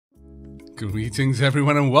Greetings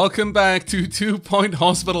everyone and welcome back to 2 Point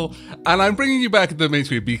Hospital, and I'm bringing you back to the main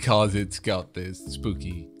screen because it's got this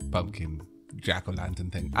spooky pumpkin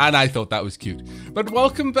jack-o'-lantern thing, and I thought that was cute. But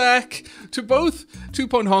welcome back to both 2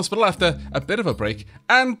 Point Hospital after a bit of a break,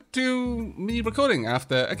 and to me recording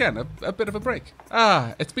after, again, a bit of a break.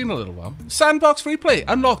 It's been a little while. Sandbox free play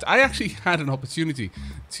unlocked. I actually had an opportunity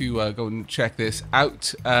to go and check this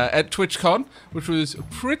out at TwitchCon, which was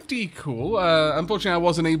pretty cool. Unfortunately, I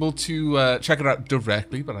wasn't able to check it out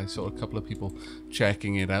directly, but I saw a couple of people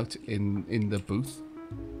checking it out in the booth.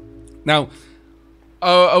 Now,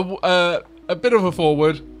 a bit of a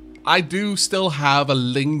forward. I do still have a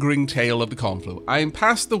lingering tale of the conflu. I am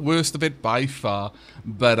past the worst of it by far,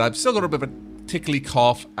 but I've still got a bit of a tickly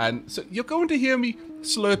cough, and so you're going to hear me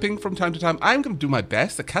slurping from time to time. I'm going to do my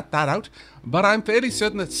best to cut that out, but I'm fairly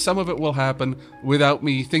certain that some of it will happen without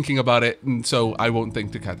me thinking about it, and so I won't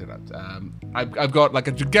think to cut it out. I've got like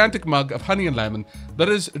a gigantic mug of honey and lemon that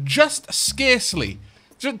is just scarcely,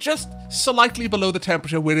 just slightly below the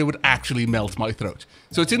temperature where it would actually melt my throat.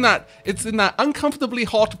 So it's in that uncomfortably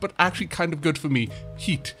hot but actually kind of good for me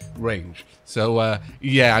heat range. So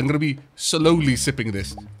yeah, I'm gonna be slowly sipping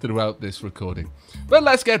this throughout this recording. But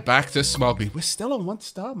let's get back to Smogley. We're still on 1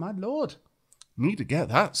 star, my lord. Need to get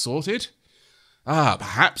that sorted.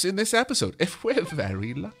 Perhaps in this episode, if we're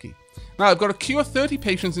very lucky. Now, I've got to cure 30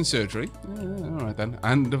 patients in surgery. Alright then.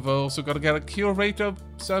 And I've also got to get a cure rate of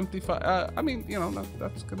 75. I mean, you know,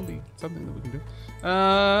 that's going to be something that we can do.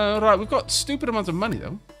 Right, we've got stupid amounts of money,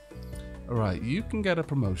 though. Alright, you can get a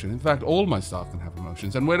promotion. In fact, all my staff can have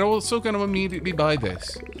promotions. And we're also going to immediately buy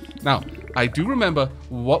this. Now, I do remember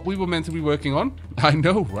what we were meant to be working on. I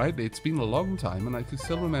know, right? It's been a long time, and I can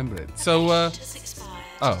still remember it. So,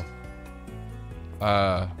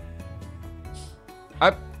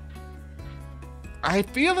 I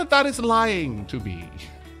feel that is lying to me.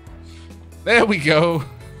 There we go.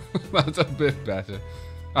 That's a bit better.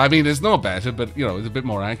 I mean, it's not better, but, you know, it's a bit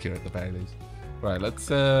more accurate at the very least. Right, let's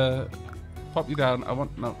pop you down.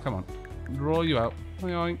 No, come on. Draw you out.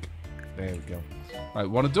 Yoink. There we go. Right,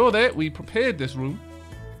 want a door there. We prepared this room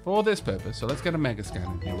for this purpose, so let's get a mega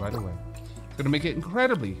scan in here right away. It's going to make it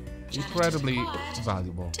incredibly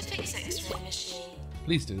valuable.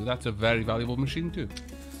 Please do. That's a very valuable machine too.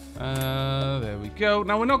 There we go.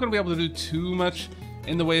 Now, we're not going to be able to do too much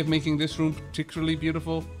in the way of making this room particularly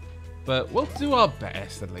beautiful, but we'll do our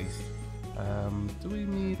best at least. Do we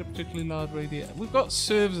need a particularly large radiator? We've got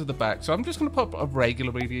servers at the back, so I'm just going to pop a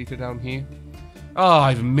regular radiator down here. Oh,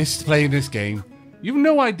 I've missed playing this game. You've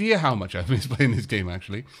no idea how much I've missed playing this game,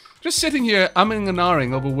 actually. Just sitting here umming and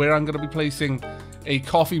ahhing over where I'm going to be placing a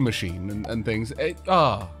coffee machine and things. It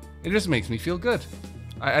just makes me feel good.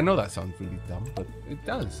 I know that sounds really dumb, but it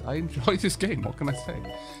does. I enjoy this game. What can I say?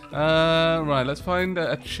 Right, let's find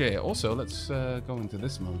a chair. Also, let's go into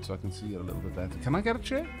this mode so I can see it a little bit better. Can I get a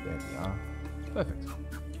chair? There we are.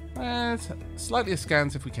 Perfect. Slightly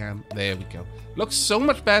askance if we can. There we go. Looks so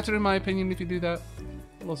much better in my opinion if you do that.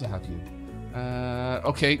 We'll also have you.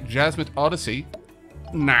 Okay, Jasmine Odyssey.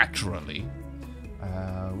 Naturally.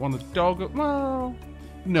 Want a dog? Well...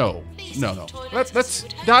 No. Let's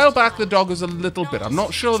dial back the doggos a little bit. I'm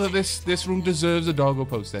not sure that this room deserves a doggo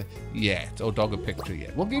poster yet, or doggo picture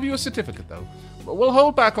yet. We'll give you a certificate though. But we'll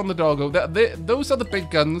hold back on the doggo. Those are the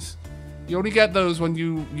big guns. You only get those when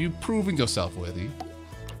you've proven yourself worthy.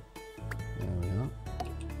 There we are.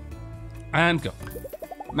 And go.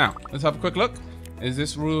 Now, let's have a quick look. Is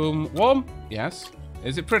this room warm? Yes.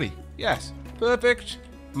 Is it pretty? Yes. Perfect.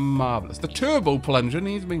 Marvelous. The turbo plunger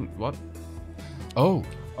needs me. What? Oh,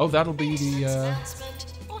 that'll be the,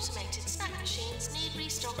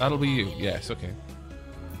 that'll be you. Yes, okay.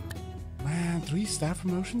 Man, 3 staff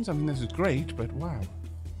promotions? I mean, this is great, but wow.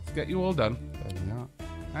 Let's get you all done. There we are.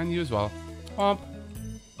 And you as well.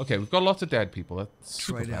 Okay, we've got lots of dead people. That's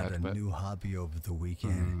super Tried out bad, a new hobby over the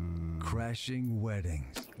weekend. Crashing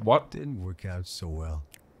weddings. What? Didn't work out so well.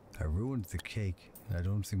 I ruined the cake, and I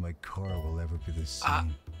don't think my car will ever be the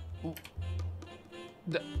same.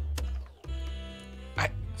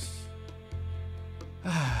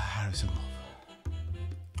 Harrison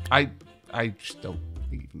Love. I just don't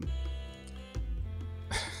even.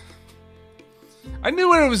 I knew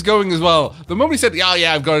where it was going as well. The moment he said, "Oh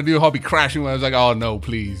yeah, I've got a new hobby, crashing," I was like, "Oh no,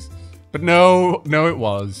 please." But no, it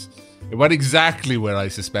was. It went exactly where I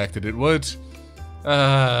suspected it would.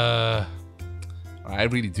 I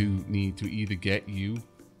really do need to either get you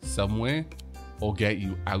somewhere or get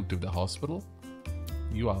you out of the hospital.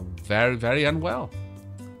 You are very, very unwell.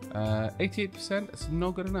 88%, it's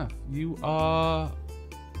not good enough. You are...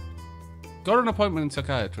 Got an appointment in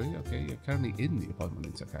psychiatry. Okay, you're currently in the appointment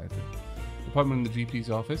in psychiatry. Appointment in the GP's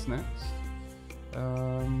office next.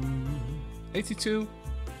 82.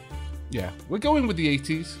 Yeah, we're going with the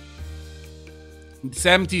 80s.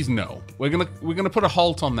 70s, no. We're gonna put a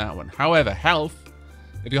halt on that one. However, health.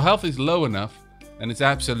 If your health is low enough, then it's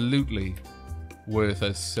absolutely worth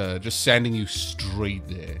us just sending you straight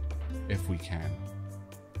there, if we can.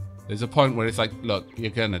 There's a point where it's like, look,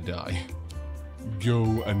 you're gonna die. Go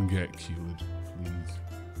and get cured, please.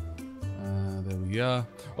 There we are.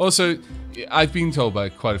 Also, I've been told by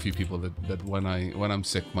quite a few people that when I'm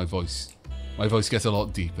sick, my voice gets a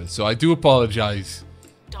lot deeper. So I do apologize.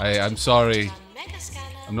 I'm sorry.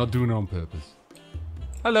 I'm not doing it on purpose.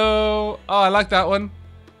 Hello. Oh, I like that one.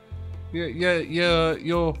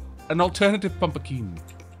 You're an alternative pumpkin.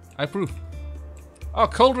 I approve. Oh,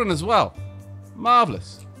 cauldron as well.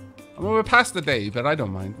 Marvelous. I mean, we're past the day, but I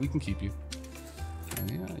don't mind. We can keep you.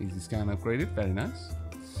 Yeah, easy scan upgraded. Very nice.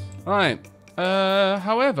 All right.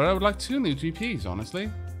 However, I would like 2 new GPs, honestly.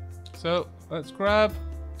 So let's grab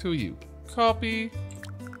 2 of you. Copy.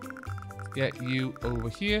 Get you over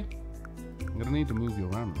here. I'm gonna need to move you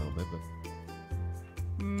around a little bit, but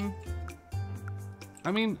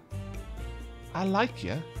I mean, I like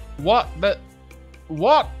you. What? The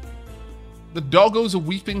doggos are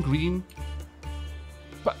weeping green.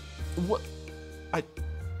 But what? I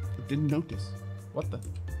didn't notice. What the?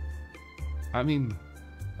 I mean,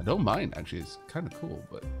 I don't mind actually. It's kind of cool,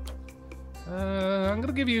 but I'm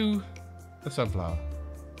gonna give you the sunflower.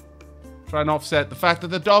 Try and offset the fact that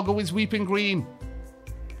the doggo is weeping green.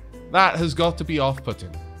 That has got to be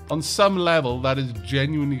off-putting. On some level, that has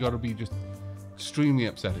genuinely got to be just extremely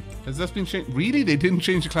upsetting. Has this been changed? Really? They didn't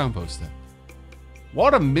change the clown poster?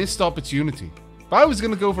 What a missed opportunity. If I was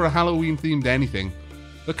going to go for a Halloween-themed anything,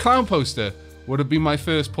 the clown poster would have been my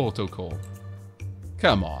first Porto call.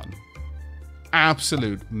 Come on.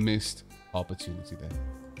 Absolute missed opportunity there.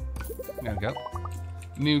 There we go.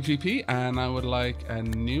 New GP, and I would like a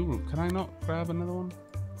new room. Can I not grab another one?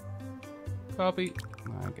 Copy.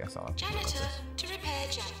 I guess I'll have to Janitor to repair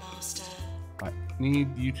Jetmaster. Right,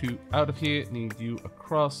 need you two out of here. Need you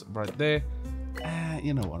across right there.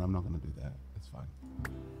 You know what? I'm not going to do that. It's fine.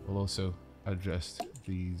 We'll also adjust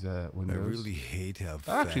these windows. I really hate how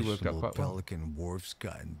that actually worked out fashionable quite well. Pelican Wharf's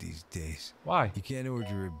gotten these days. Why? You can't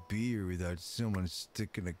order a beer without someone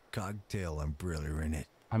sticking a cocktail umbrella in it.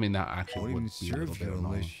 I mean, that actually Won't would even be a little serve bit you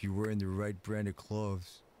annoying. unless you're wearing the right brand of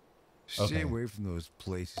clothes. Stay Okay. away from those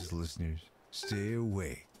places, listeners. Stay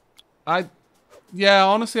away. Yeah,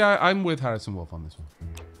 honestly, I'm with Harrison Wolf on this one.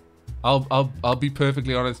 I'll be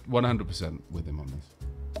perfectly honest, 100% with him on this.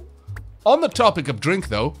 On the topic of drink,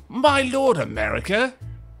 though, my lord, America,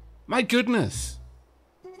 my goodness,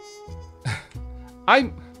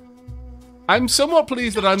 I'm somewhat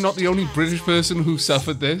pleased that I'm not the only British person who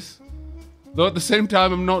suffered this. Though at the same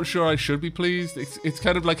time, I'm not sure I should be pleased. It's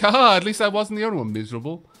kind of like, haha, at least I wasn't the only one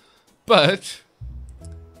miserable. But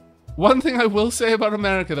one thing I will say about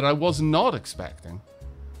America that I was not expecting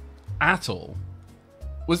at all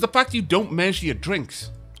was the fact you don't measure your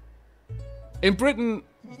drinks. In Britain,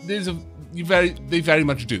 they very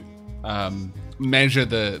much do measure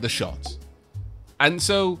the shots. And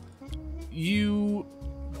so you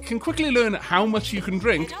can quickly learn how much you can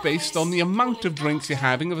drink based on the amount of drinks you're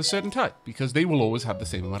having of a certain type, because they will always have the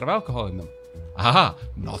same amount of alcohol in them. Ah,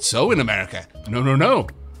 not so in America. No.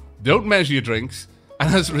 Don't measure your drinks,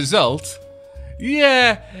 and as a result,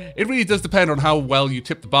 yeah, it really does depend on how well you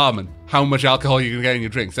tip the barman, how much alcohol you're going to get in your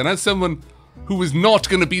drinks. And as someone who was not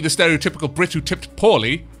going to be the stereotypical Brit who tipped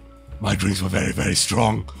poorly, my drinks were very, very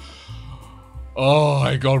strong. Oh,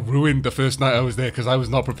 I got ruined the first night I was there because I was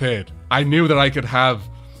not prepared. I knew that I could have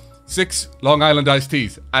 6 Long Island iced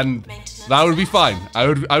teas, and that would be fine. I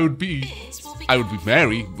would be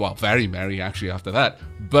merry, well, very merry actually after that.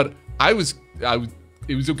 But it was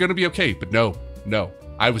going to be okay. But no,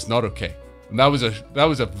 I was not okay. And that was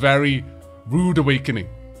a very rude awakening.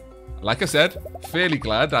 Like I said, fairly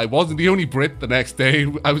glad I wasn't the only Brit the next day.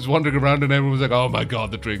 I was wandering around and everyone was like, "Oh my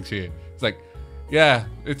God, the drink's here." It's like, yeah,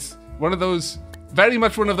 it's one of those, very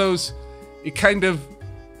much one of those. It kind of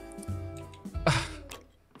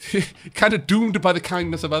doomed by the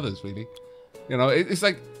kindness of others, really. You know, it's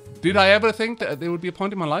like, did I ever think that there would be a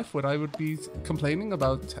point in my life where I would be complaining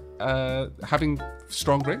about having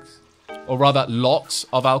strong drinks? Or rather, lots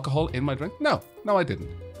of alcohol in my drink? No, I didn't.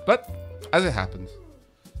 But, as it happens,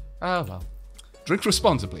 well, drink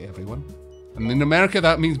responsibly, everyone. And in America,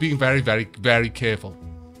 that means being very, very, very careful.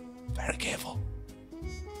 Very careful.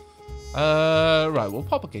 Right, we'll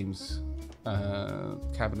pop a games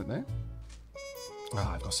cabinet there.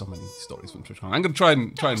 Ah, I've got so many stories from TwitchCon. I'm going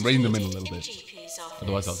to try and rein them in a little bit.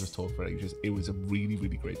 Otherwise, I'll just talk for ages. It was a really,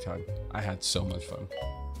 really great time. I had so much fun.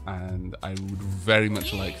 And I would very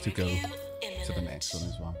much like to go to the next one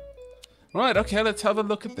as well. Right, okay, let's have a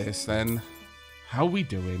look at this then. How we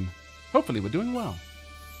doing? Hopefully we're doing well.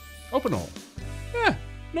 Open all. Yeah,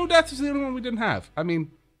 no deaths is the only one we didn't have. I mean,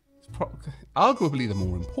 it's arguably the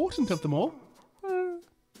more important of them all.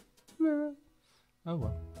 Oh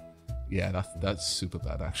well. Yeah, that's super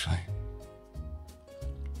bad actually.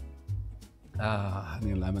 Ah,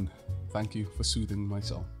 honey and lemon. Thank you for soothing my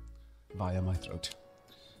soul via my throat.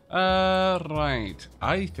 Right.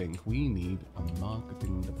 I think we need a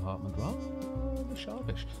marketing department rather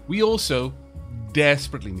sharpish. We also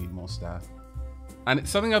desperately need more staff. And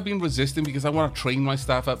it's something I've been resisting because I want to train my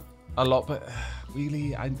staff up a lot, but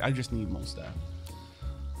really, I just need more staff.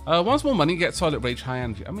 Once more money, get solid rage, high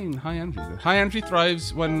energy. I mean, high energy. High energy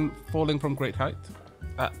thrives when falling from great height.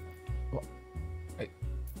 What?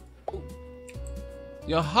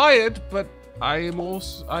 You're hired, but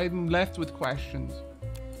I'm left with questions.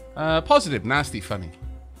 Positive, nasty, funny.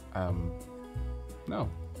 No.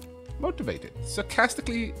 Motivated.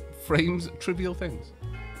 Sarcastically frames trivial things.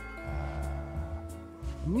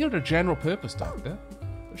 You're a general purpose doctor.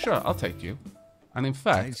 Sure, I'll take you. And in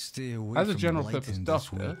fact, as a general purpose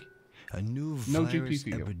doctor, a new no virus GP for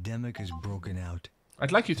you. epidemic has broken out.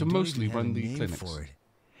 I'd like you to I don't mostly even have run a the name clinics. for it.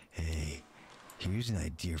 Hey, here's an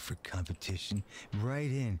idea for competition.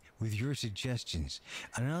 Write in with your suggestions,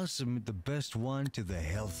 and I'll submit the best one to the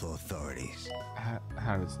health authorities.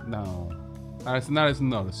 Harris, no. Harrison, that is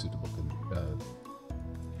not a suitable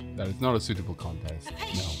that is not a suitable contest. The No.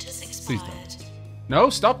 patient has Please expired. don't. No,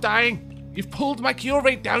 stop dying! You've pulled my cure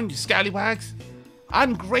rate down, you scallywags!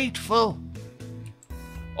 Ungrateful!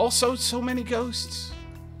 Also, so many ghosts.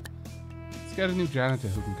 Let's get a new janitor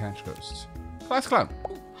who can catch ghosts. Class clown.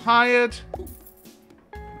 Hired.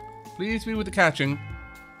 Please be with the catching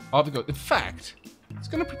of the ghost. In fact, it's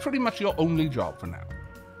going to be pretty much your only job for now.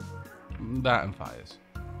 That and fires.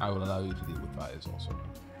 I will allow you to deal with fires also.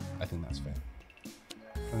 I think that's fair.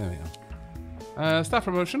 And there we go. Staff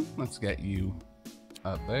promotion. Let's get you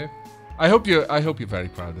up there. I hope you're very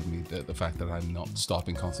proud of me, the fact that I'm not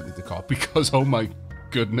stopping constantly to cough, because oh my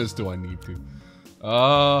goodness do I need to.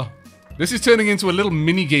 This is turning into a little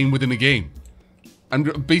mini game within a game. I'm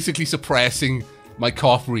basically suppressing my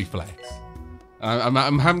cough reflex.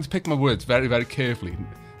 I'm having to pick my words very, very carefully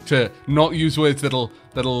to not use words that'll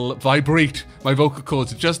vibrate my vocal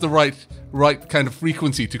cords at just the right kind of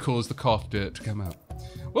frequency to cause the cough to come out.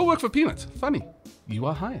 We'll work for peanuts. Funny. You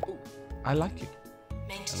are hired. I like you.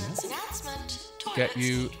 Maintenance announcement. Get Toilets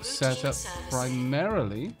you need set routine up servicing.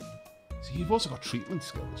 primarily. So you've also got treatment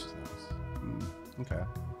skills, which is nice. Okay.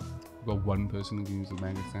 We've got one person who can use the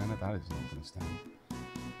mega scanner. That is not going to stand.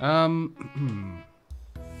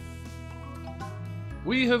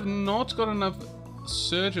 We have not got enough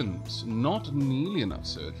surgeons. Not nearly enough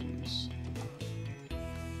surgeons.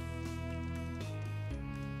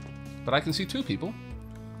 But I can see 2 people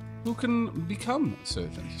who can become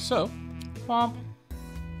surgeons. So, womp.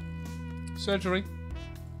 Surgery.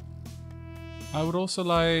 I would also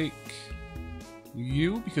like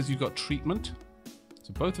you, because you got treatment.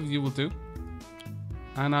 So both of you will do.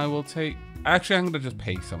 And I will take... Actually, I'm going to just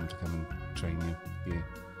pay someone to come and train you here.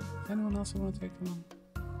 Anyone else I want to take them on?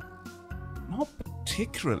 Not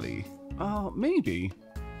particularly. Maybe.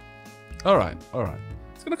 Alright.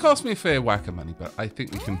 It's going to cost me a fair whack of money, but I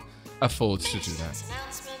think we can afford to do that. Maintenance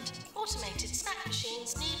announcement. Automated snack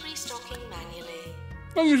machines need restocking manually.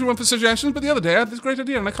 Unusual one for suggestions, but the other day I had this great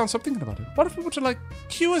idea and I can't stop thinking about it. What if we were to, like,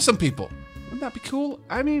 cure some people? Wouldn't that be cool?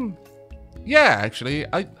 I mean, yeah, actually,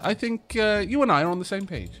 I think you and I are on the same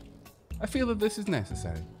page. I feel that this is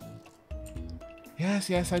necessary.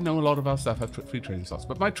 Yes, I know a lot of our staff have free training slots,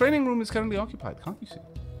 but my training room is currently occupied, can't you see?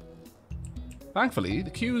 Thankfully,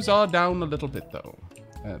 the queues are down a little bit, though.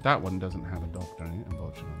 That one doesn't have a doctor in it,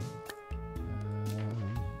 unfortunately.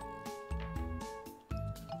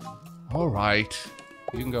 Alright.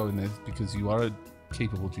 You can go in there because you are a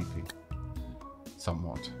capable GP.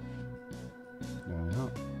 Somewhat. There we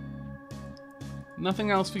are.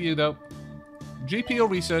 Nothing else for you, though. GP or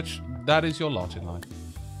research, that is your lot in life.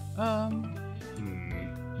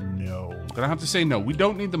 No. I'm gonna have to say no. We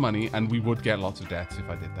don't need the money, and we would get lots of deaths if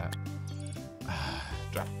I did that.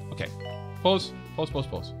 Okay. Pause.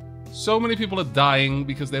 So many people are dying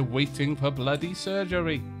because they're waiting for bloody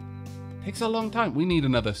surgery. Takes a long time. We need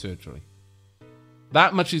another surgery.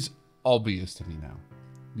 That much is obvious to me now.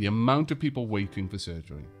 The amount of people waiting for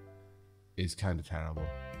surgery is kind of terrible.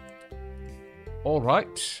 All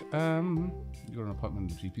right. You got an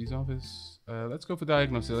appointment in the GP's office. Let's go for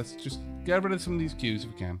diagnosis. Let's just get rid of some of these queues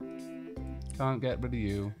if we can. Can't get rid of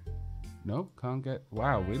you. Nope, can't get...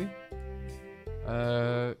 Wow, really?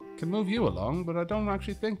 Can move you along, but I don't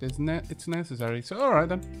actually think it's necessary. So, alright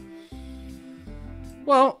then.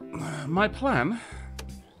 Well, my plan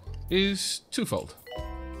is twofold.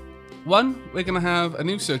 One, we're going to have a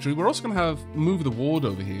new surgery. We're also going to move the ward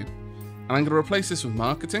over here. And I'm going to replace this with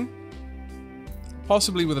marketing.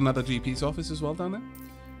 Possibly with another GP's office as well down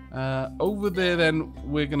there. Over there then,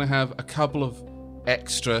 we're going to have a couple of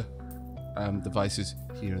extra devices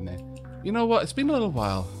here and there. You know what? It's been a little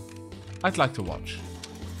while. I'd like to watch.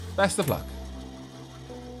 Best of luck.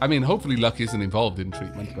 I mean, hopefully luck isn't involved in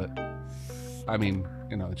treatment, but... I mean,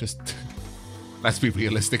 you know, just... let's be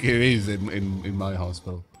realistic, it is in my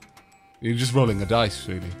hospital. You're just rolling a dice,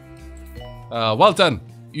 really. Well done.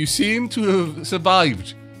 You seem to have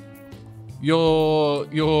survived.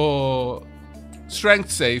 Your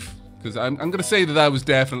strength save, because I'm going to say that was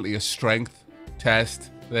definitely a strength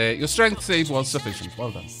test there. Your strength save was sufficient.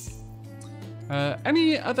 Well done.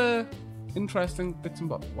 Any other interesting bits and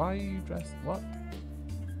bobs? Why are you dressed? What?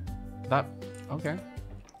 That... Okay.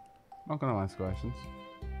 Not going to ask questions.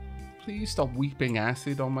 Please stop weeping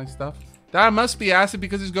acid on my stuff. That must be acid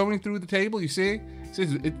because it's going through the table, you see?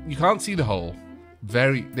 You can't see the hole.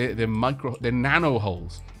 They're nano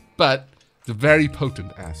holes. But it's a very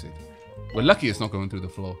potent acid. We're lucky it's not going through the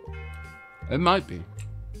floor. It might be.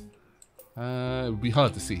 It would be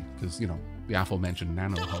hard to see because, you know, the aforementioned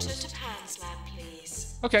nano holes. Doctor to Pan's lab,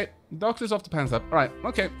 please. Okay, doctor's off to Pan's lab. Alright,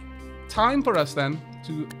 okay. Time for us then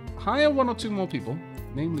to hire one or two more people,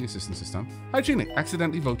 namely assistants this time. Hygienic,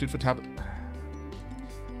 accidentally voted for Tabitha.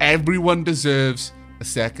 Everyone deserves a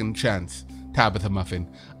second chance, Tabitha Muffin.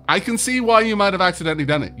 I can see why you might have accidentally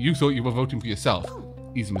done it. You thought you were voting for yourself.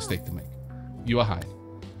 Easy mistake to make. You are hired.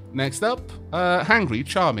 Next up, hangry,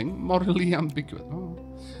 charming, morally ambiguous. Oh.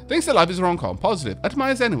 Thinks that life is a rom-com, positive,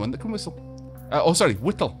 admires anyone that can whistle.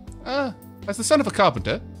 Whittle. As the son of a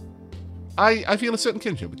carpenter, I feel a certain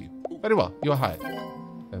kinship with you. Very well, you are hired.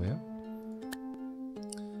 There we are.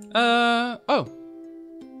 Oh.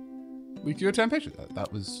 We cured 10 patients.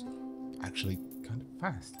 That was actually kind of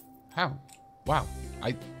fast. How? Wow.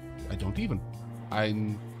 I don't even.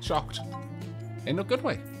 I'm shocked. In a good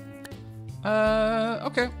way.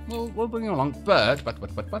 Okay, we'll bring you along, but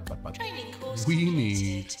Training course we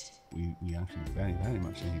completed. we actually very, very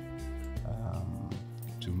much need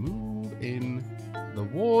to move in the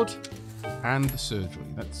ward and the surgery.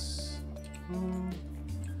 Let's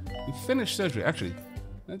we finished surgery. Actually,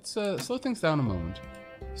 let's slow things down a moment.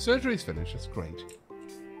 Surgery's finished. That's great.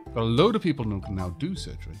 Got a load of people who can now do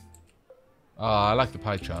surgery. I like the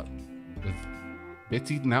pie chart with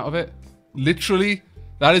bits eaten out of it. Literally,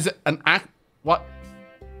 that is an act. What?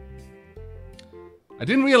 I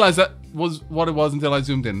didn't realize that was what it was until I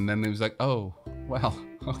zoomed in, and then it was like, oh, well,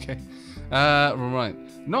 okay. Right.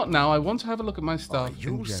 Not now. I want to have a look at my stuff. Are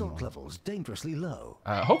your salt levels dangerously low?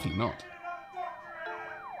 Hopefully not.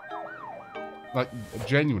 Like,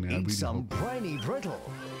 genuinely, I Eat really some hope. briny brittle.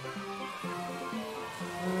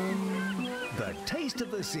 The taste of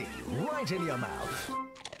the sea, right in your mouth.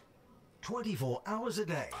 24 hours a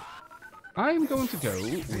day. I'm going to go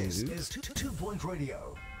This with... is 2-Point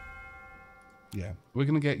Radio. Yeah, we're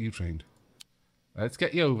going to get you trained. Let's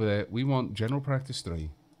get you over there. We want General Practice 3.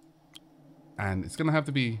 And it's going to have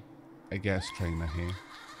to be a guest trainer here.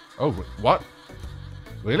 Oh, what?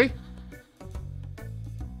 Really?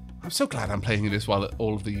 I'm so glad I'm playing this while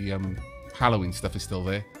all of the Halloween stuff is still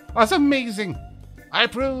there. That's amazing! I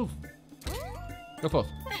approve! Go forth.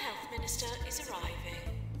 The health minister is arriving.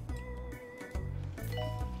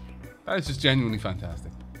 That is just genuinely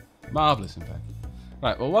fantastic. Marvellous, in fact.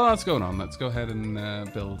 Right, well, while that's going on, let's go ahead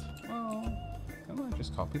and build... Well, can I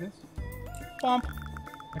just copy this? Womp.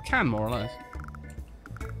 I can, more or less.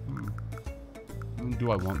 I mean,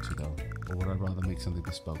 do I want to, though? Or would I rather make something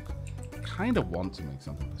bespoke? I kind of want to make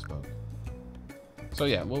something bespoke. So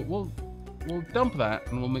yeah, we'll dump that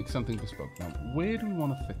and we'll make something bespoke. Now, where do we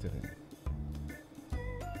want to fit it in?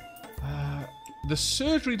 The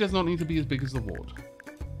surgery does not need to be as big as the ward.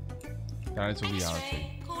 That is a reality.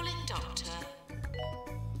 X-ray, calling doctor.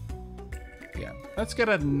 Yeah, let's get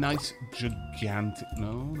a nice gigantic...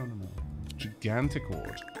 No. Gigantic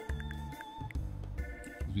ward.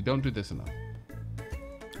 We don't do this enough.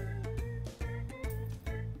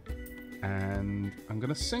 And I'm going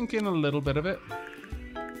to sink in a little bit of it.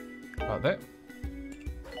 About there.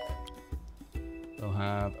 We'll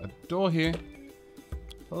have a door here.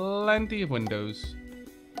 Plenty of windows.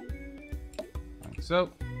 Like so.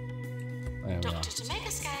 There we are. Doctor to make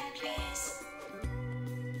a scan, please.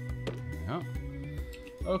 are.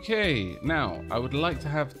 Okay, now I would like to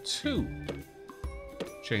have 2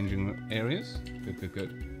 changing areas. Good, good,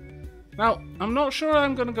 good. Now, I'm not sure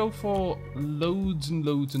I'm going to go for loads and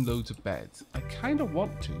loads and loads of beds. I kind of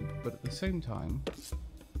want to, but at the same time,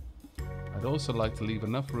 I'd also like to leave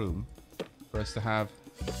enough room for us to have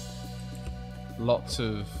lots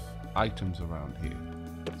of items around here.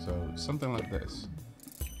 So, something like this.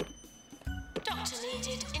 Doctor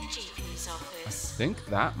needed in GP's I office. think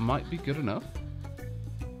that might be good enough.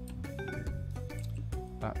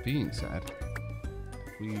 That being said,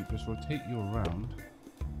 if we just rotate you around,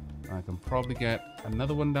 I can probably get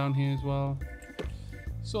another one down here as well.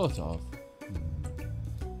 Sort of.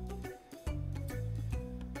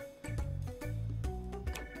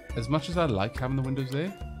 As much as I like having the windows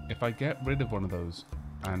there, if I get rid of one of those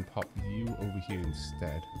and pop you over here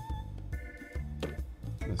instead,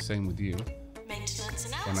 the same with you, Maintenance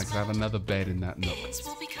then I announcement. can have another bed in that nook, Bins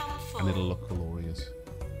will become full. and it'll look glorious.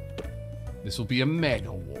 This will be a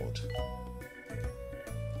mega ward.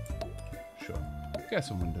 Sure. Get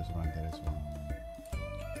some windows around there as well.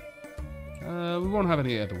 We won't have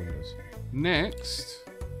any other windows. Next,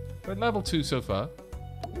 we're at level 2 so far.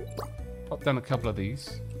 Pop down a couple of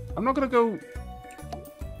these. I'm not going to go...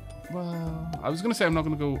 Well, I was going to say I'm not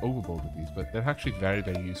going to go overboard with these, but they're actually very,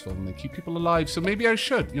 very useful and they keep people alive, so maybe I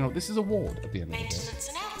should. You know, this is a ward at the end of the day. Maintenance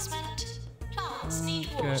announcement. Plants need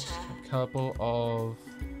Get water. a couple of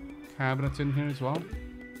cabinets in here as well.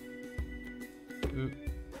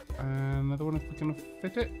 Another one if we can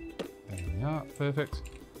fit it. There we are, perfect.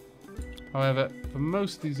 However, for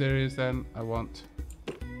most of these areas then, I want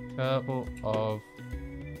a couple of...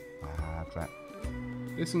 crap.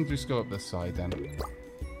 This can just go up this side then.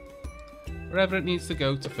 Wherever it needs to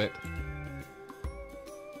go to fit.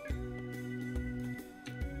 And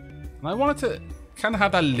I want it to kind of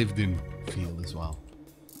have that lived-in feel as well.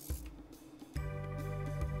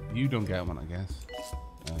 You don't get one, I guess.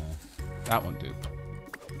 That won't do.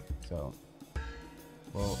 So,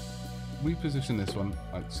 we'll reposition this one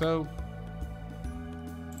like so.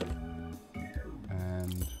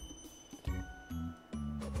 And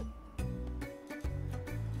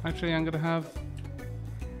actually, I'm going to have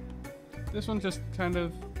this one just kind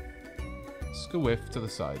of squiff to the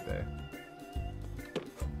side there.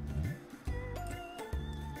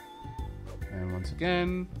 And once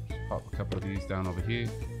again, just pop a couple of these down over here.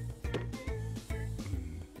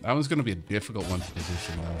 That one's going to be a difficult one to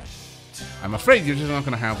position though. I'm afraid you're just not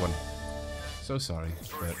going to have one. So sorry,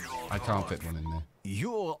 but I can't fit one in there.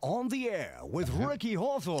 You're on the air with Ricky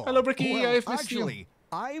Hawthorne. Hello, Ricky. Well, I've missed you. actually,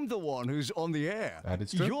 I'm the one who's on the air. That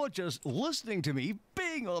is true. You're just listening to me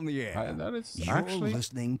being on the air. That is You're actually...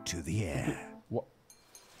 listening to the air. What?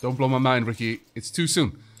 Don't blow my mind, Ricky. It's too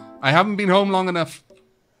soon. I haven't been home long enough.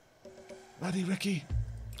 Bloody Ricky.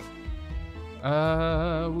 We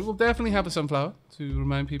will definitely have a sunflower to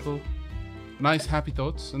remind people. Nice, happy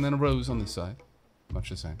thoughts. And then a rose on this side. Much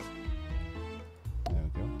the same. There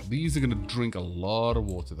we go. These are going to drink a lot of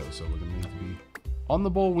water, though, so we're going to need to be on the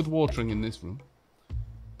ball with watering in this room.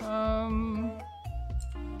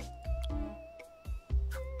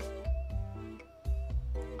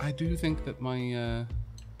 I do think that my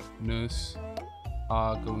nurses,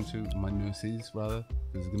 rather,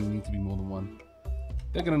 there's going to need to be more than one.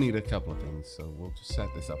 They're going to need a couple of things, so we'll just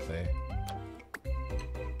set this up there.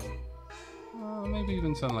 Maybe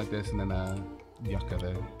even something like this, and then a yucca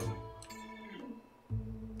there.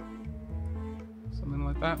 Something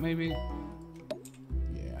like that, maybe.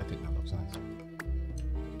 Yeah, I think that looks nice.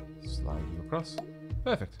 Slide you across.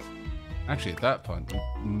 Perfect. Actually, at that point,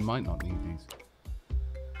 we might not need these.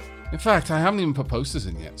 In fact, I haven't even put posters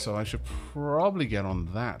in yet, so I should probably get on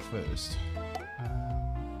that first.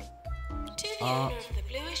 To the owner of the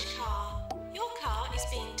bluish car, your car is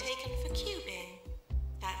being taken for cubing.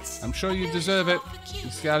 That's I'm sure a you bluish deserve car it, for you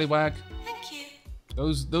cubing. scallywag. Thank you.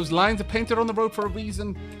 Those lines are painted on the road for a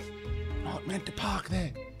reason. Not meant to park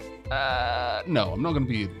there. No, I'm not going to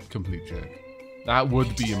be a complete jerk. That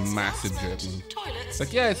would be a massive jerk. It's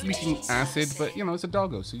like, yeah, it's leaking acid, but, you know, it's a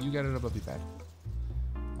doggo, so you get it above your bed.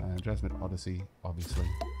 Jasmine Odyssey, obviously.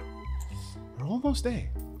 We're almost there.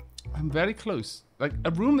 I'm very close. Like,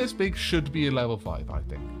 a room this big should be a level 5, I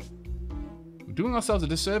think. We're doing ourselves a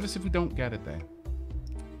disservice if we don't get it there.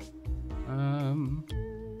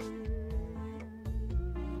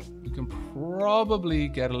 We can probably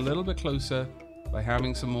get a little bit closer by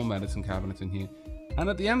having some more medicine cabinets in here. And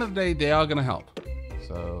at the end of the day, they are going to help.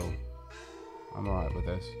 So, I'm alright with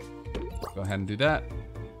this. Go ahead and do that.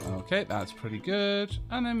 Okay, that's pretty good.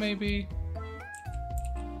 And then maybe...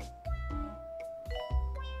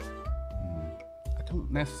 I don't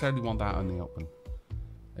necessarily want that on the open.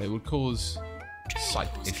 It would cause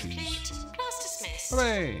sight Course issues. complete. Class dismissed.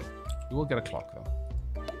 Hooray! We will get a clock though.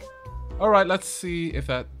 Alright, let's see if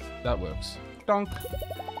that works. Donk.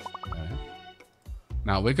 Right.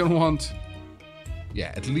 Now we're gonna want,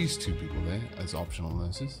 yeah, at least 2 people there as optional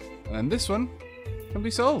nurses. And then this one can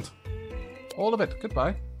be sold. All of it.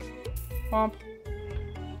 Goodbye. Womp.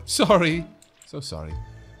 Sorry. So sorry.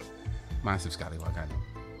 Massive scallywag, I know.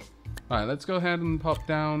 Alright, let's go ahead and pop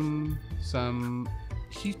down some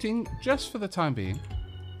heating just for the time being.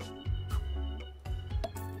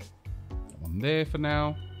 Got one there for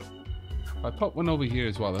now. If I pop one over here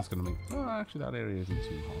as well, that's going to make... Oh, actually, that area isn't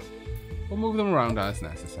too hot. We'll move them around as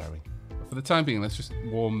necessary. But for the time being, let's just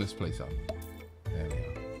warm this place up. There we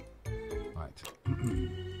are. Right.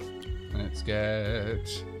 Let's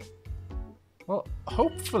get... Well,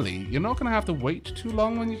 hopefully, you're not going to have to wait too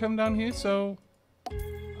long when you come down here, so...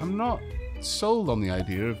 I'm not sold on the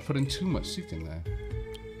idea of putting too much seating there.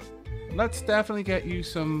 But let's definitely get you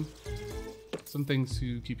some things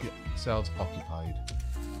to keep yourselves occupied.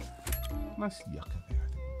 Nice yucca there,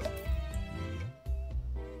 I think.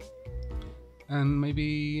 And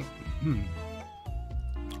maybe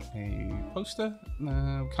a poster?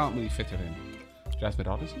 No, can't really fit it in. Jasmine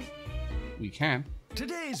Odyssey? We can.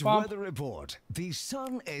 Today's Bob. weather report. The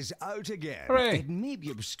sun is out again. Hooray. It may be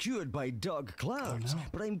obscured by dark clouds,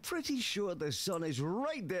 but I'm pretty sure the sun is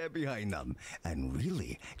right there behind them. And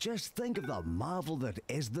really, just think of the marvel that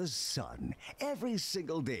is the sun. Every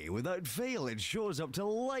single day, without fail, it shows up to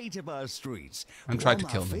light up our streets. And tried to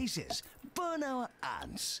warm kill our me. faces, burn our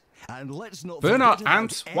ants. And let's not Burn forget our about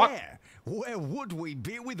ants? What? air. Where would we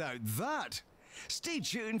be without that? Stay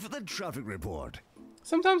tuned for the traffic report.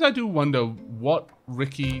 Sometimes I do wonder what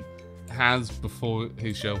Ricky has before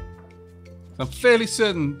his show. I'm fairly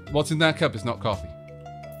certain what's in that cup is not coffee.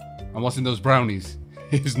 And what's in those brownies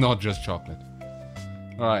is not just chocolate.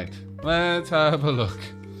 Alright, let's have a look.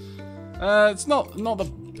 It's not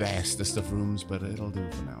the bestest of rooms, but it'll do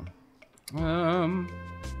for now.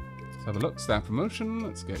 Let's have a look. Staff promotion.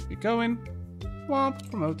 Let's get you going. Womp,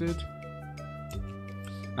 promoted.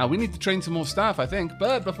 Now, we need to train some more staff, I think.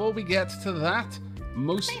 But before we get to that,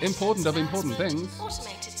 most important of important things,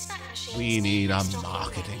 Automated snack machines we need a installed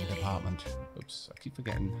marketing manually. department. Oops, I keep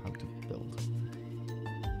forgetting how to build.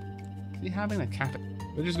 Is he having a cat?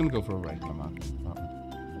 We're just going to go for a regular marketing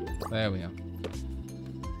department. There we are.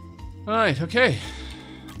 Alright, okay.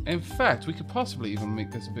 In fact, we could possibly even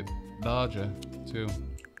make this a bit larger, too.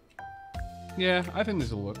 Yeah, I think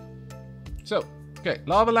this will work. So, okay,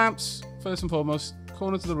 lava lamps, first and foremost.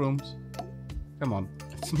 Corners of the rooms. Come on.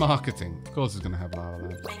 It's marketing. Of course it's going to have lava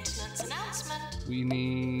lamps. Maintenance announcement. We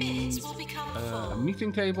need Bids will become a full.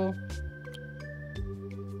 meeting table.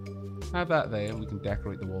 Have that there. We can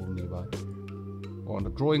decorate the wall nearby. Or on the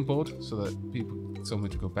drawing board so that people somewhere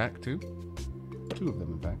to go back to. 2 of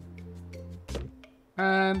them, in fact.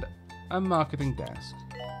 And a marketing desk.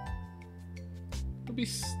 It'll be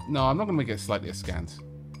no, I'm not going to make it slightly askance.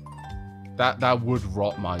 That would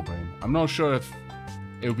rot my brain. I'm not sure if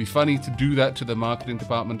it would be funny to do that to the marketing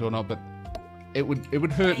department or not, but it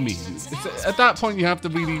would hurt me. At that point, you have to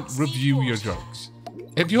really review your jokes.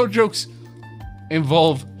 If your jokes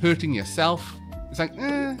involve hurting yourself, it's like,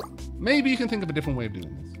 maybe you can think of a different way of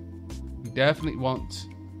doing this. We definitely want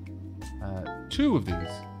 2 of these.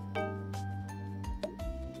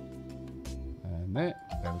 And there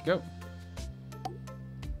we go.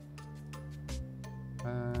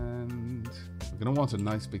 And we're going to want a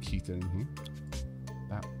nice big heater in here.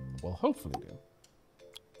 That will hopefully do.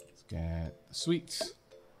 Let's get the sweets.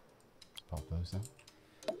 Pop those down.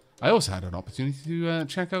 I also had an opportunity to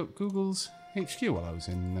check out Google's HQ while I was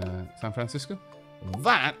in San Francisco.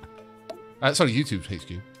 That... sorry, YouTube's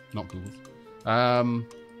HQ, not Google's.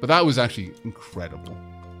 But that was actually incredible.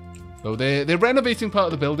 So they're renovating part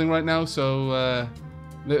of the building right now, so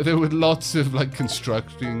there were lots of like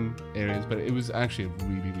constructing areas, but it was actually a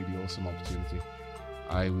really, really awesome opportunity.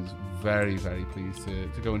 I was very, very pleased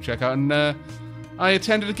to go and check out. And I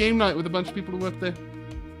attended a game night with a bunch of people who worked there.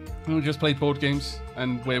 We just played board games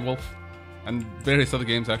and Werewolf and various other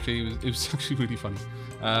games, actually. It was actually really funny.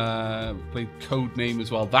 Played Codename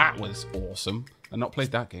as well. That was awesome. I've not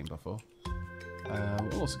played that game before.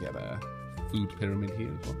 We'll also get a food pyramid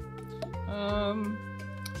here as well.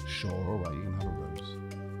 Sure, alright, you can have a rose.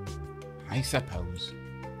 I suppose.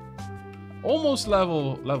 Almost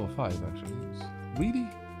level 5, actually. Really?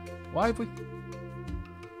 Why have we...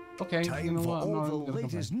 Okay, Time you know for what? I'm not all the gonna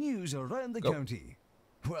latest complain. news around the Go. county.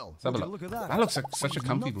 Well, Let's have a would you look. look at that. That looks like such a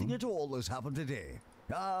comfy Nothing room. at all has happened today.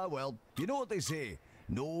 Ah, well, you know what they say.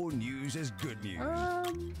 No news is good news.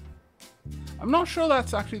 I'm not sure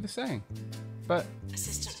that's actually the saying, but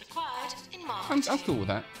Assistant marketing. I'm cool with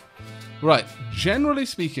that. Right, generally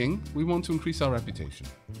speaking, we want to increase our reputation.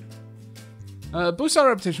 Boost our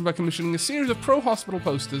reputation by commissioning a series of pro-hospital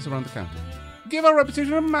posters around the county. Give our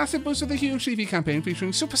reputation a massive boost with a huge TV campaign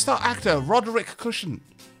featuring superstar actor Roderick Cushion.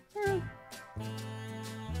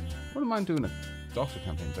 Wouldn't mind doing a doctor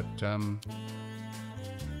campaign, but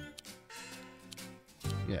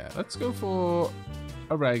yeah, let's go for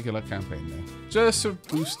a regular campaign there, just to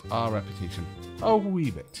boost our reputation a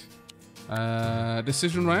wee bit.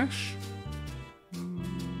 Decision Rash?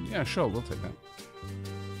 Yeah, sure, we'll take that.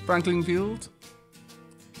 Franklin Field?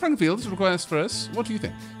 Franklin Field's request for us. What do you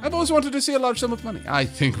think? I've always wanted to see a large sum of money. I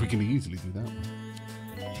think we can easily do that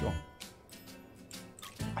one. Sure.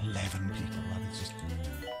 11 people, that is just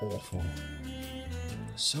awful.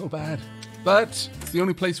 So bad. But it's the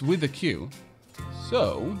only place with a queue.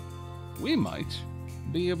 So, we might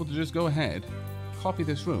be able to just go ahead, copy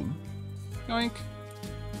this room, yoink,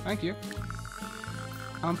 thank you,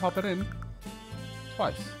 and pop it in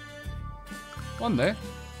twice. One there,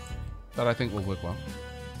 that I think will work well.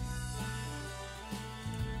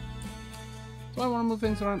 Do I want to move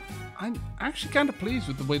things around? I'm actually kind of pleased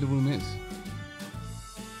with the way the room is.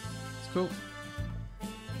 It's cool.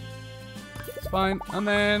 It's fine, and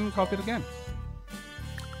then copy it again.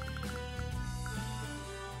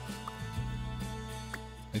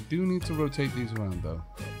 I do need to rotate these around though.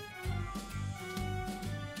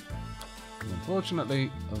 Unfortunately,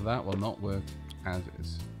 that will not work as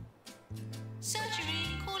is.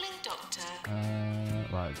 Surgery calling doctor.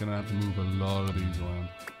 Right, gonna have to move a lot of these around.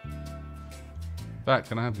 In fact,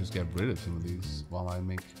 gonna have to just get rid of some of these while I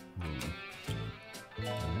make room.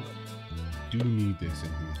 Right. Do need this in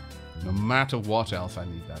here. No matter what else, I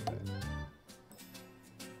need that there.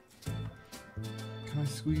 Can I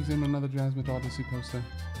squeeze in another Jasmine Odyssey poster?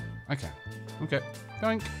 I can. Okay.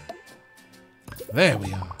 Doink. There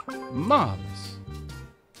we are. Marvellous.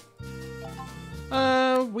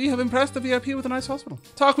 We have impressed the VIP with a nice hospital.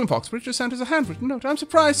 Tarquin Foxbridge just sent us a handwritten note. I'm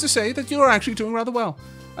surprised to say that you're actually doing rather well.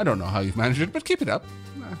 I don't know how you've managed it, but keep it up.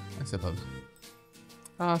 I suppose.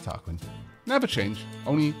 Ah, Tarquin. Never change.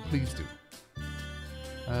 Only please do.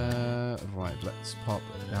 Right, let's pop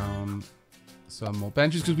down some more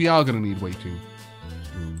benches, because we are going to need waiting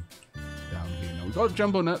room down here. Now, we've got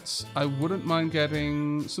jumbo nuts. I wouldn't mind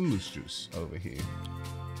getting some moose juice over here.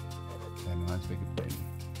 And a nice big bin.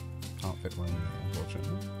 Can't fit one in there,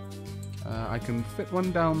 unfortunately. I can fit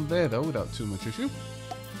one down there, though, without too much issue.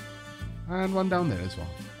 And one down there as well.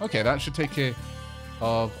 Okay, that should take care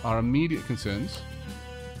of our immediate concerns.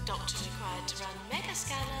 Doctor's required to run mega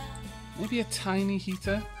scanner. Maybe a tiny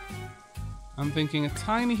heater. I'm thinking a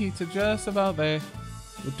tiny heater just about there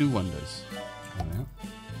would do wonders. Right.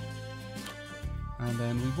 And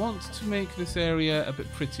then we want to make this area a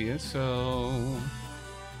bit prettier, so...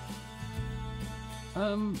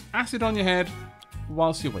 acid on your head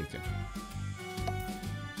whilst you're waiting.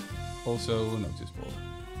 Also a notice board.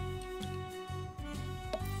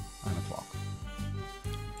 And a clock.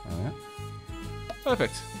 Alright.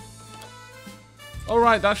 Perfect.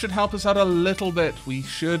 Alright, that should help us out a little bit. We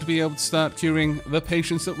should be able to start curing the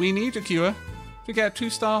patients that we need to cure to get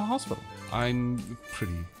 2-star hospital. I'm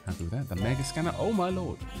pretty happy with that. The mega scanner, oh my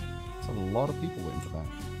lord. That's a lot of people waiting for that.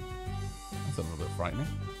 That's a little bit frightening.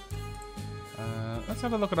 Let's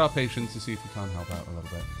have a look at our patients to see if we can't help out a little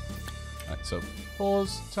bit. Alright, so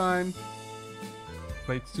pause time.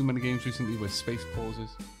 Played too many games recently with space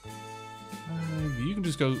pauses. You can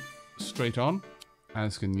just go straight on,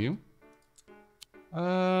 as can you.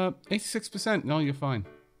 86%. No, you're fine.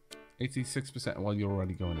 86%. Well, you're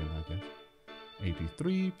already going in, I guess.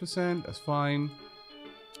 83%. That's fine.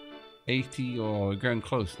 80. Or getting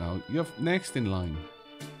close now. You're next in line.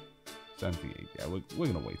 78. Yeah, we're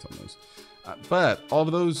gonna wait on those. But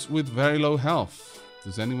of those with very low health,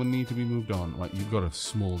 does anyone need to be moved on? Right, you've got a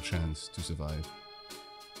small chance to survive.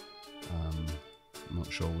 I'm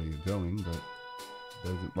not sure where you're going, but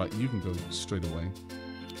right, you can go straight away.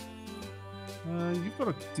 You've got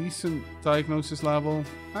a decent diagnosis level,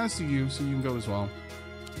 as do you, so you can go as well.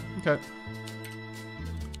 Okay.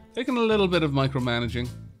 Taking a little bit of micromanaging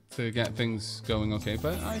to get things going okay,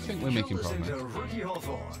 but I think we're making progress.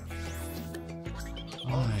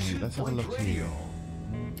 Alright, let's have a look here.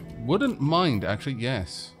 Wouldn't mind, actually,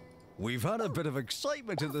 yes. We've had a bit of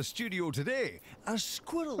excitement in the studio today. A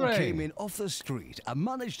squirrel Hooray. came in off the street and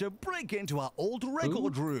managed to break into our old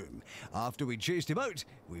record room. After we chased him out,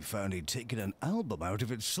 we found he'd taken an album out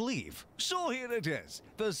of its sleeve. So here it is,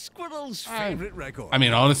 the squirrel's favorite record. I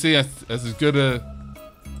mean, honestly, that's as good a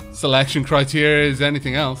selection criteria as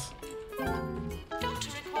anything else. Doctor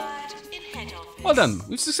required in head office. Well done.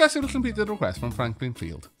 We've successfully completed the request from Franklin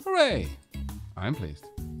Field. Hooray! I'm pleased.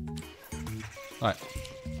 Alright.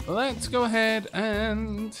 Let's go ahead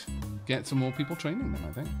and get some more people training then,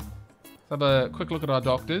 I think. Let's have a quick look at our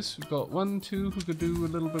doctors. We've got 1, 2 who could do a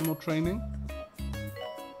little bit more training.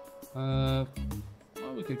 Well,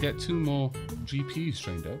 we could get 2 more GPs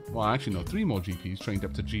trained up. Well, actually, no, 3 more GPs trained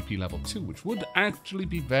up to GP level 2, which would actually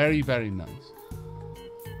be very, very nice.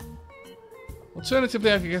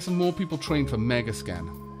 Alternatively, I could get some more people trained for Mega Scan,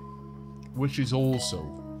 which is also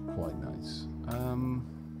quite nice.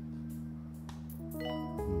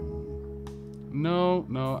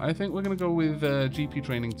 No, I think we're going to go with GP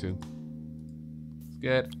training too. Let's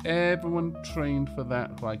get everyone trained for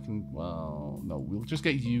that who I can... Well, no, we'll just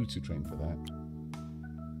get you 2 trained for that.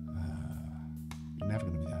 You're never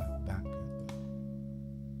going to be that good, though.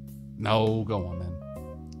 No, go on then.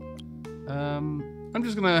 I'm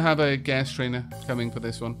just going to have a guest trainer coming for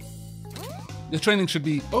this one. The training should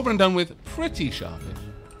be over and done with pretty sharpish.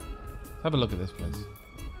 Have a look at this place.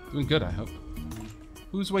 Doing good, I hope.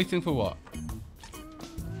 Who's waiting for what?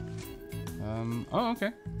 Oh,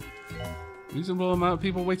 okay. Reasonable amount of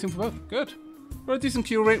people waiting for both. Good. We're at a decent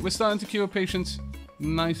cure rate. We're starting to cure patients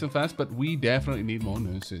nice and fast, but we definitely need more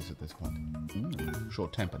nurses at this point. Ooh,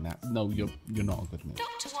 short temper now. No, you're not a good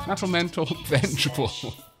nurse. Natural mental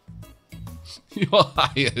vengeful. You're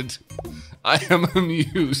hired. I am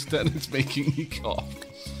amused and it's making me cough.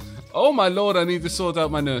 Oh my lord, I need to sort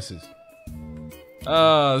out my nurses.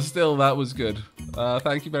 Still, that was good.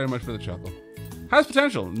 Thank you very much for the chuckle. Has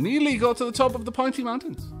potential. Nearly got to the top of the Pointy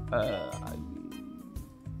Mountains.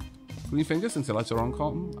 Green fingers since the lights are on,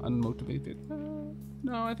 Cotton. Unmotivated.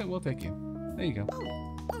 No, I think we'll take you. There you go.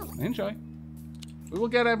 Enjoy. We will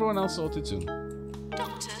get everyone else sorted soon.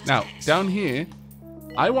 Now, down here,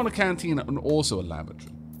 I want a canteen and also a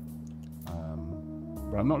laboratory.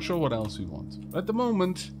 But I'm not sure what else we want. At the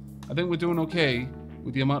moment, I think we're doing okay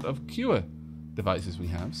with the amount of cure devices we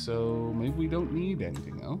have, so maybe we don't need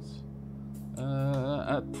anything else.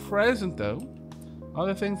 At present, though, are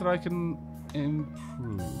there things that I can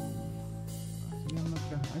improve?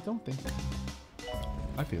 I don't think so.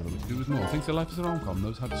 I feel that we could do with more. Thinks their life is a rom-com,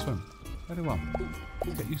 knows how to swim. Very well.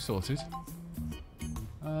 Let's get you sorted.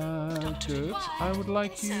 Good. I would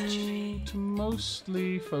like you to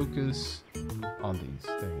mostly focus on these.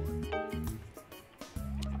 There you go.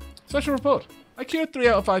 Special report. I cured 3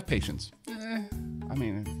 out of 5 patients. I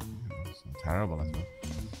mean, it's not terrible, I suppose.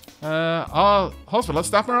 Our hospital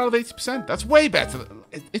staff morale of 80%. That's way better.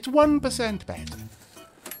 It's 1% better.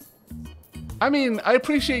 I mean, I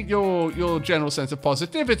appreciate your general sense of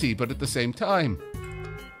positivity, but at the same time,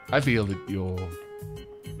 I feel that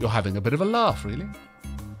you're having a bit of a laugh, really.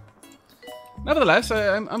 Nevertheless,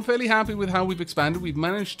 I'm fairly happy with how we've expanded. We've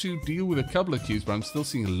managed to deal with a couple of queues, but I'm still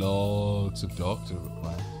seeing lots of doctor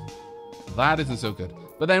requests. That isn't so good.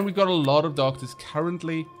 But then we've got a lot of doctors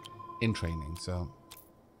currently in training, so...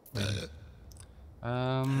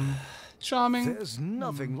 charming. There's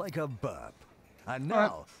nothing like a burp. And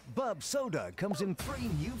now, burp soda comes in 3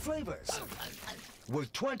 new flavors.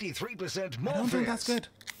 With 23% more I don't think that's good.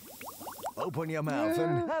 Open your mouth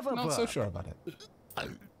and have a burp. Not so sure about it.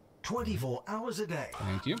 24 hours a day.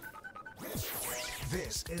 Thank you.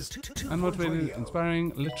 This is Unmotivated,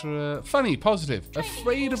 inspiring, literate, funny, positive,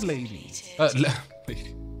 afraid of ladies.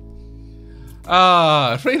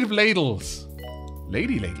 Afraid of ladles.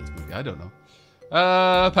 Lady ladles, maybe, I don't know.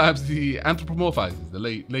 Perhaps the anthropomorphizes the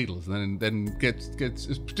ladles, and then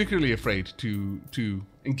is particularly afraid to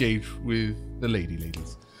engage with the lady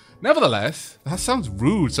ladles. Nevertheless, that sounds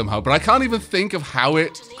rude somehow, but I can't even think of how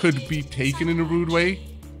it could be taken in a rude way.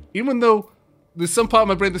 Even though there's some part of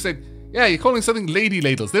my brain that said, yeah, you're calling something lady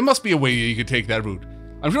ladles. There must be a way you could take that rude.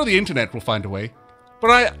 I'm sure the internet will find a way.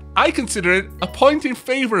 But I consider it a point in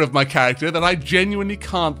favor of my character that I genuinely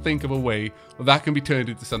can't think of a way that can be turned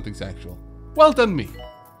into something sexual. Well done, me.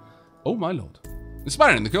 Oh, my lord.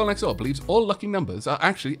 Inspiring, the girl next door believes all lucky numbers are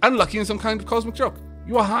actually unlucky in some kind of cosmic joke.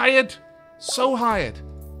 You are hired. So hired.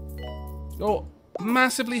 You're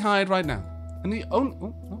massively hired right now. And the only...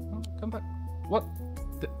 Oh, no, come back. What?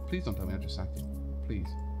 Please don't tell me I just sacked you. Please.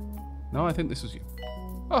 No, I think this was you.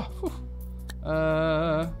 Oh, whew.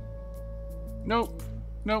 No.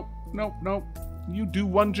 You do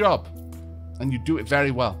one job. And you do it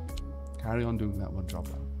very well. Carry on doing that one job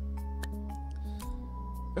well.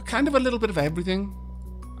 You're kind of a little bit of everything.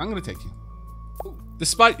 I'm going to take you.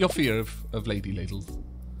 Despite your fear of lady ladles.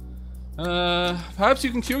 Perhaps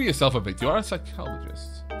you can cure yourself a bit. You are a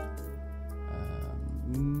psychologist.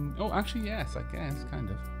 Oh, actually, yes, I guess, kind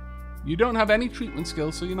of. You don't have any treatment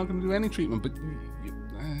skills, so you're not going to do any treatment, but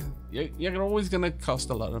you're always going to cost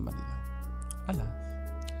a lot of money, though. Alas.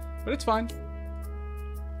 But it's fine.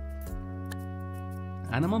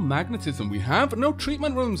 Animal magnetism. We have no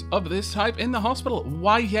treatment rooms of this type in the hospital.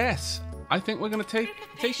 Why, yes. I think we're going to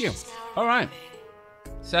take you. All right.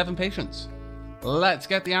 7 patients. Let's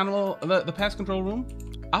get the pest control room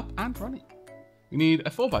up and running. We need a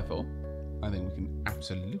 4x4. I think we can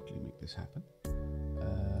absolutely make this happen.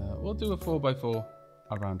 We'll do a 4x4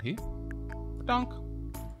 around here. Donk.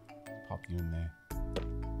 Pop you in there.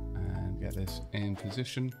 And get this in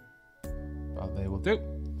position. About there will do.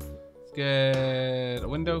 Let's get a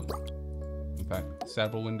window. In fact,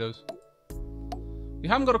 several windows. We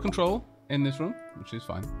haven't got a control in this room, which is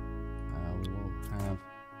fine. We will have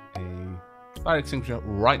a fire extinguisher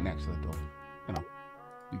right next to the door. You know,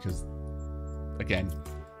 because, again,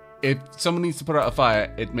 if someone needs to put out a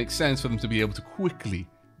fire, it makes sense for them to be able to quickly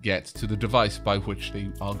get to the device by which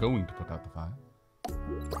they are going to put out the fire.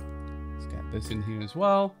 Let's get this in here as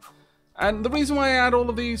well. And the reason why I add all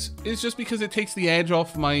of these is just because it takes the edge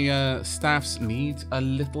off my staff's needs a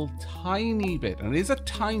little tiny bit. And it is a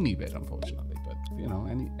tiny bit, unfortunately. But, you know,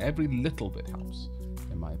 every little bit helps,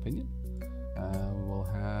 in my opinion. We'll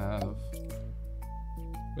have...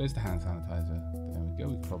 Where's the hand sanitizer? There we go.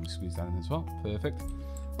 We can probably squeeze that in as well. Perfect.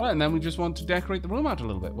 Right, and then we just want to decorate the room out a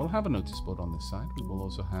little bit. We'll have a notice board on this side. We will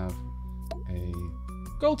also have a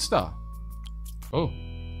gold star. Oh.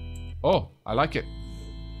 Oh, I like it.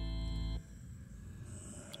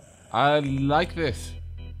 I like this.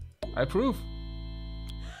 I approve.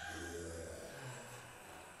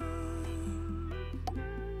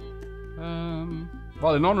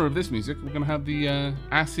 Well, in honor of this music, we're going to have the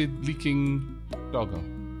acid leaking doggo.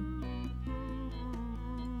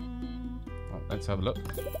 Let's have a look.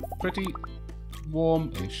 Pretty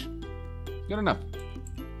warm-ish. Good enough.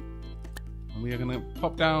 And we are going to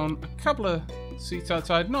pop down a couple of seats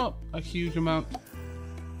outside. Not a huge amount.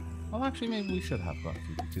 Well, actually, maybe we should have got a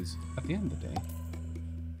few, because at the end of the day,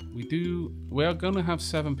 we are going to have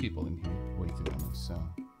 7 people in here waiting on us. So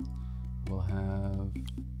we'll have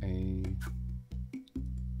a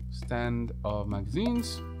stand of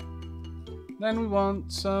magazines. Then we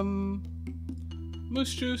want some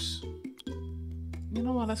moose juice. You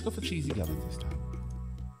know what? Let's go for cheesy gummies this time.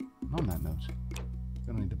 And on that note,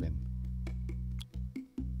 we're gonna need a bin.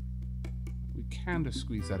 We can just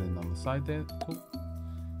squeeze that in on the side there. Cool.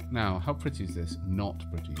 Now, how pretty is this? Not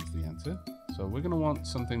pretty is the answer. So we're gonna want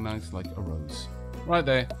something nice like a rose. Right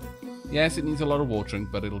there. Yes, it needs a lot of watering,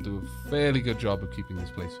 but it'll do a fairly good job of keeping this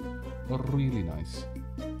place really nice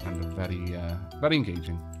and very, very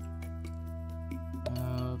engaging.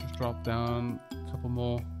 Just drop down a couple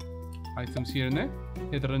more items here and there,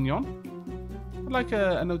 hither and yon. I'd like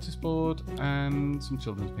a notice board and some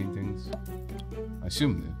children's paintings. I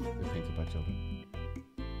assume they're painted by children.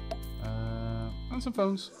 And some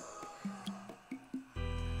phones.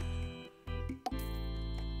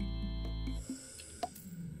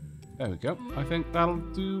 There we go. I think that'll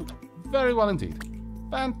do very well indeed.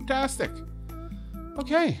 Fantastic.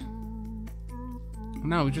 Okay.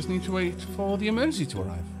 Now we just need to wait for the emergency to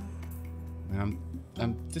arrive.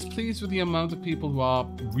 I'm displeased with the amount of people who are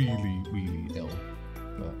really, really ill.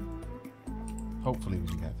 But hopefully we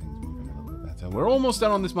can get things moving a little bit better. We're almost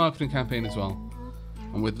done on this marketing campaign as well.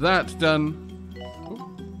 And with that done...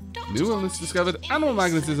 New illness discovered. Animal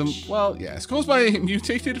magnetism. Well, yes. Caused by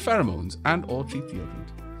mutated pheromones and or cheap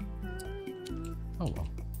deodorant. Oh well.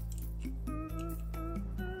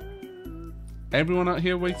 Everyone out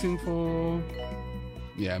here waiting for...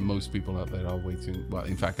 Yeah, most people out there are waiting. Well,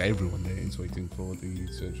 in fact, everyone there is waiting for the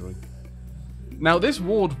surgery. Now, this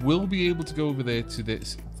ward will be able to go over there to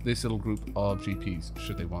this little group of GPs,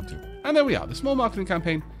 should they want to. And there we are. The small marketing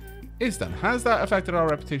campaign is done. Has that affected our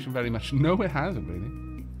reputation very much? No, it hasn't, really.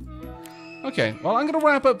 Okay, well, I'm going to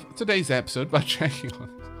wrap up today's episode by checking on it.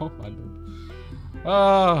 Oh, my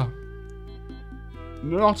lord.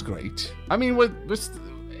 Not great. I mean,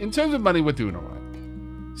 in terms of money, we're doing all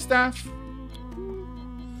right. Staff...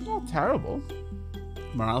 not terrible.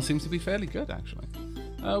 Morale seems to be fairly good, actually.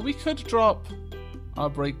 We could drop our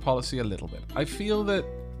break policy a little bit. I feel that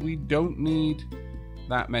we don't need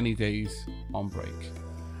that many days on break.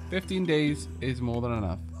 15 days is more than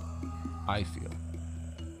enough, I feel.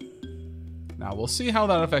 Now, we'll see how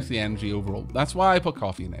that affects the energy overall. That's why I put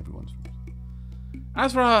coffee in everyone's room.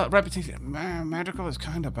 As for our reputation, medical is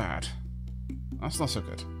kind of bad. That's not so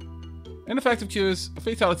good. Ineffective cures,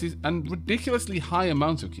 fatalities, and ridiculously high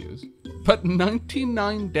amounts of cures, but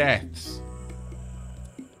 99 deaths.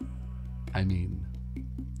 I mean,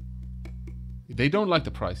 they don't like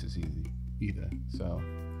the prices either, so...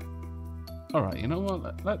 Alright, you know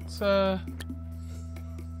what, let's, there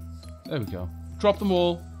we go. Drop them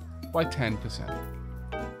all by 10%.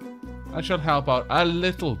 That should help out a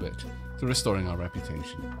little bit to restoring our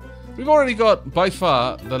reputation. We've already got, by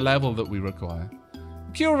far, the level that we require.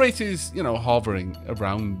 The cure rate is, you know, hovering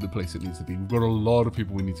around the place it needs to be. We've got a lot of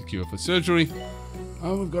people we need to cure for surgery.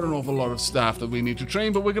 And we've got an awful lot of staff that we need to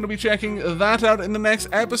train, but we're going to be checking that out in the next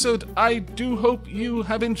episode. I do hope you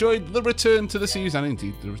have enjoyed the return to the series, and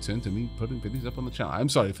indeed the return to me putting videos up on the channel. I'm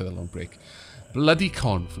sorry for the long break. Bloody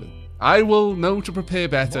corn flu. I will know to prepare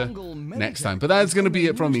better next time, but that's going to be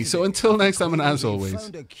it from me. So until next time, and as always,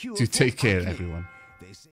 do take care, everyone.